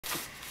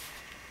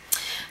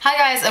Hi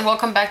guys, and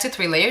welcome back to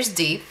 3 Layers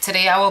Deep.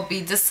 Today I will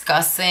be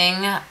discussing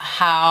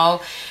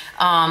how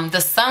the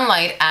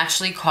sunlight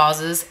actually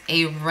causes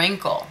a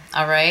wrinkle.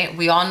 All right,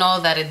 we all know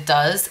that it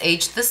does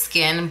age the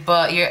skin,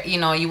 but you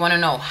want to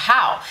know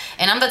how.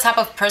 And I'm the type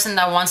of person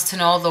that wants to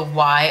know the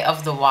why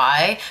of the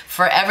why.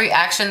 For every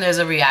action there's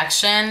a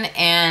reaction,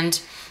 and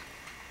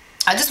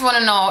I just want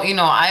to know,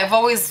 I've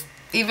always,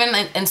 even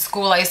in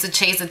school, I used to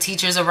chase the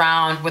teachers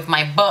around with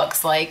my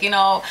books, like,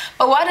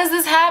 but why does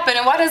this happen?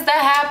 And why does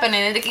that happen?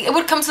 And it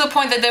would come to the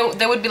point that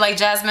they would be like,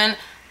 Jasmine,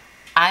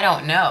 I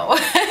don't know.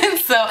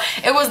 So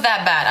it was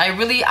that bad.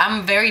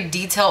 I'm very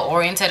detail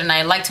oriented, and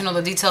I like to know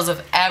the details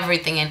of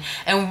everything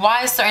and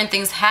why certain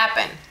things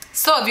happen.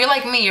 So if you're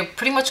like me, you're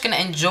pretty much going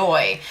to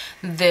enjoy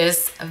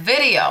this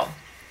video.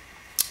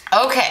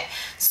 Okay,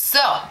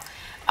 so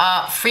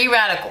free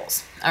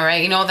radicals. All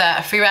right, you know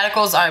that free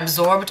radicals are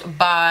absorbed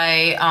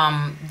by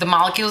the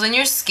molecules in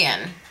your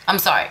skin.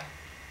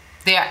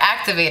 They are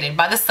activated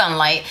by the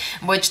sunlight,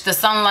 which the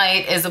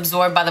sunlight is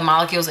absorbed by the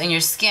molecules in your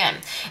skin.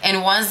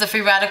 And once the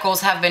free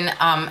radicals have been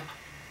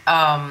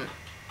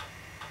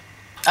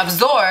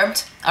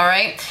absorbed, all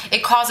right,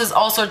 it causes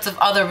all sorts of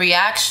other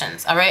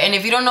reactions. All right, and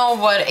if you don't know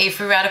what a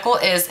free radical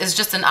is, it's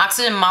just an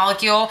oxygen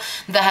molecule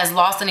that has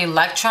lost an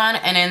electron,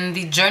 and in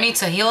the journey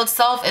to heal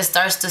itself, it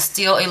starts to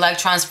steal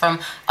electrons from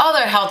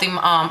other healthy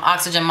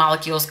oxygen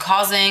molecules,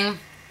 causing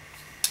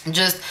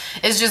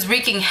it's just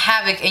wreaking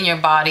havoc in your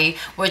body,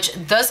 which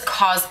does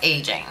cause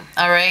aging.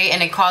 All right,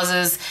 and it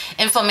causes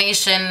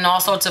inflammation and all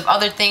sorts of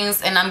other things,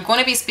 and I'm going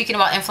to be speaking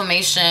about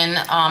inflammation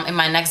in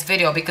my next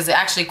video, because it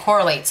actually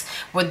correlates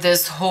with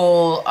this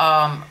whole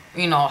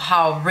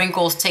how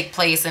wrinkles take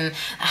place and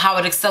how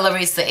it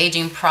accelerates the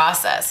aging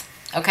process.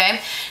 Okay,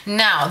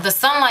 now the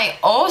sunlight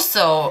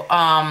also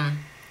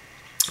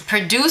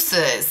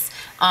produces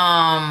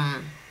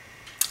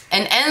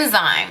an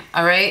enzyme.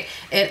 All right,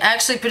 it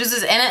actually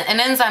produces an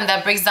enzyme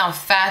that breaks down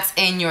fats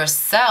in your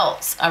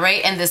cells. All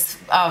right, and this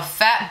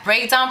fat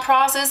breakdown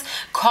process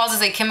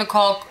causes a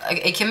chemical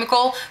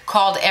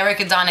called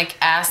arachidonic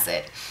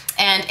acid.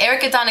 And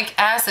arachidonic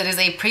acid is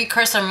a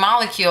precursor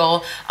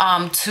molecule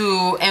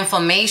to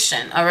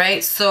inflammation. All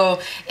right,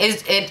 so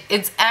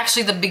it's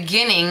actually the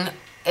beginning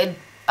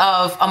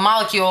of a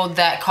molecule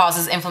that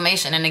causes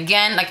inflammation. And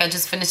again, like I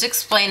just finished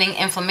explaining,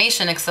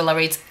 inflammation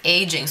accelerates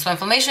aging. So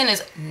inflammation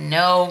is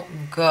no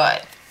good.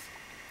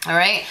 All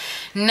right,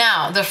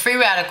 now the free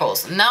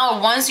radicals. Now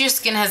once your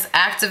skin has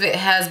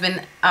activated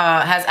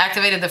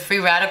the free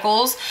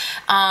radicals,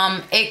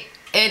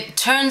 it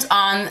turns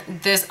on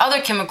this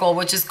other chemical,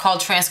 which is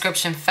called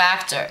transcription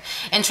factor.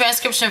 And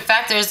transcription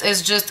factors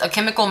is just a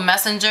chemical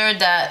messenger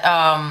that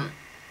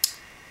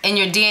in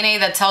your DNA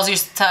that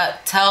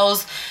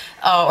tells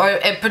or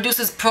it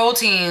produces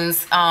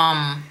proteins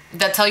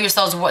that tell your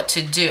cells what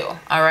to do.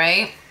 All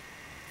right.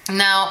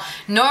 Now,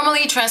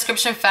 normally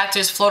transcription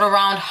factors float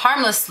around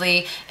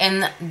harmlessly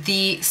in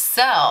the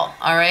cell,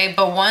 all right?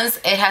 But once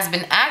it has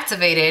been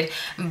activated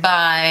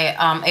by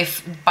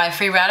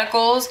free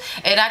radicals,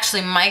 it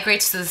actually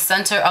migrates to the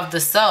center of the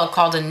cell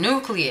called the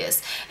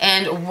nucleus.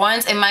 And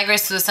once it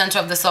migrates to the center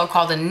of the cell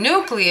called the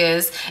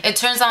nucleus, it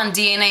turns on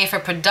DNA for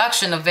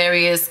production of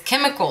various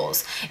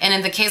chemicals. And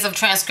in the case of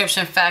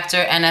transcription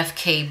factor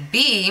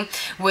NFK-B,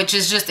 which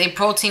is just a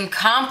protein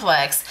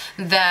complex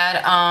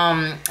that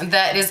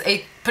is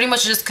pretty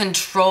much just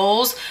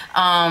controls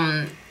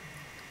the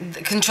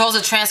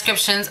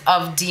transcriptions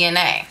of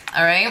DNA.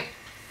 All right,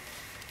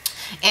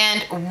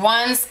 and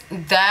once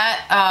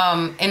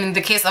that in the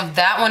case of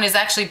that one is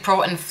actually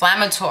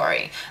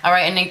pro-inflammatory. All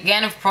right, and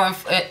again, if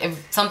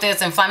something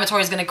that's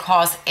inflammatory is going to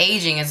cause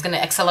aging, it's going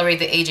to accelerate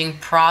the aging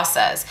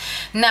process.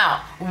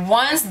 Now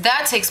once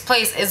that takes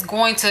place, is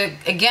going to,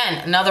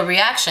 again, another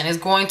reaction is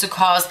going to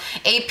cause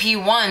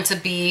AP1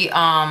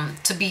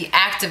 to be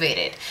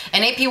activated.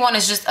 And AP1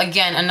 is just,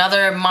 again,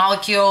 another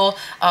molecule,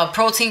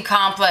 protein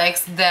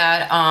complex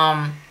that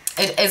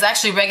it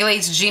actually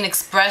regulates gene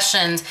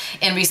expressions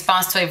in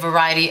response to a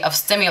variety of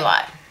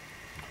stimuli.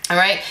 All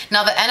right.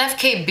 Now the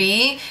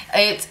NFK-B,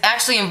 it's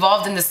actually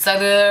involved in the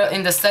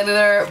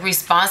cellular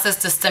responses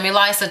to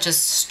stimuli such as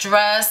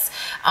stress.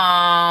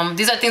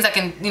 These are things that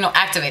can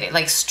activate it,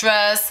 like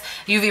stress,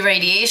 UV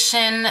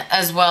radiation,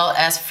 as well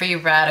as free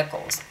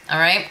radicals. All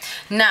right.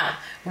 Now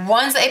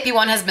once the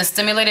AP1 has been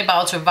stimulated by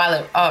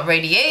ultraviolet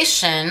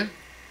radiation,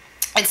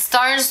 it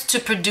starts to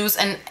produce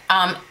an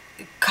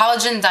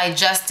collagen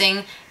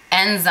digesting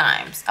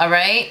enzymes. All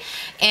right,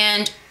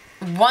 and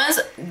once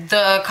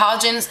the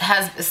collagen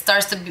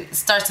starts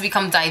to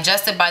become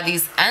digested by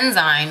these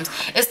enzymes,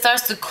 it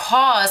starts to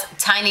cause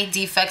tiny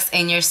defects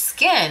in your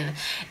skin.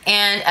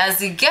 And as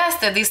you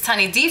guessed, that these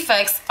tiny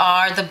defects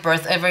are the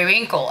birth of a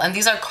wrinkle, and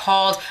these are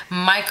called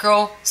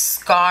micro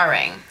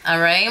scarring.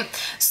 All right,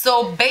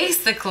 so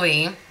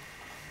basically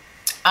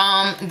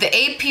the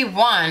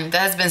AP1 that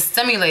has been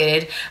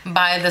stimulated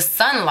by the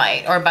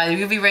sunlight or by the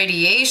UV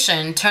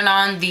radiation turn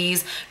on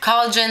these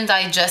collagen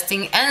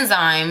digesting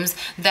enzymes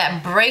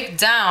that break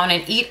down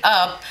and eat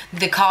up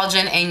the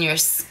collagen in your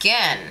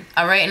skin.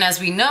 All right, and as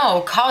we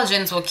know,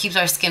 collagen is what keeps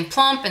our skin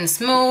plump and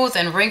smooth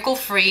and wrinkle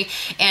free,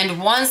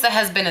 and once that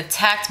has been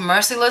attacked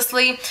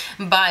mercilessly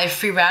by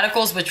free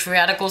radicals, which free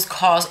radicals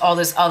cause all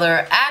these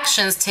other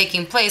actions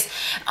taking place,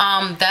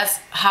 that's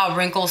how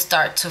wrinkles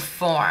start to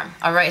form.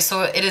 All right,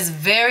 so it is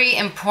very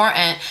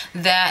important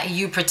that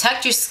you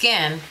protect your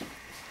skin,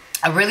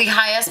 a really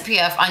high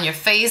SPF on your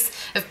face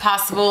if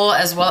possible,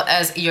 as well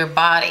as your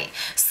body.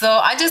 So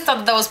I just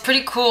thought that was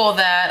pretty cool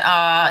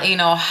that you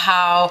know,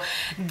 how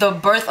the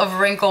birth of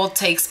wrinkle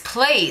takes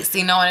place,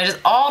 you know, and it is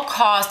all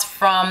caused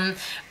from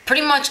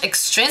pretty much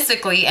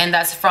extrinsically, and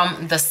that's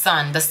from the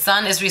sun. The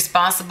sun is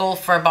responsible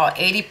for about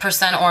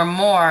 80% or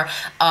more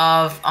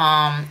of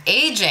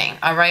aging.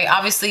 All right,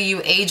 obviously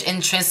you age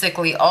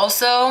intrinsically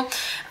also,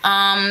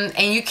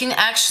 and you can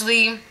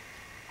actually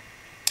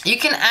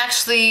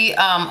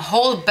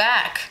hold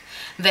back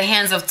the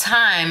hands of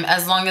time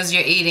as long as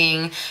you're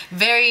eating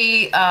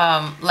very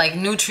like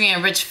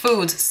nutrient rich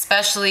foods,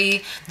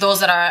 especially those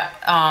that are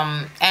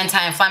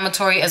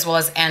anti-inflammatory as well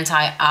as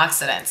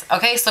antioxidants.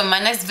 Okay, so in my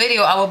next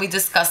video I will be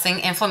discussing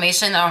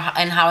inflammation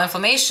and how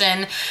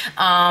inflammation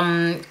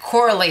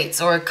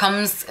correlates or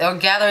comes or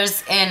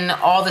gathers in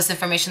all this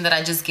information that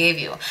I just gave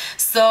you.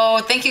 So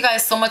thank you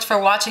guys so much for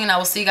watching, and I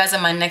will see you guys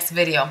in my next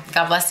video.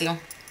 God bless you.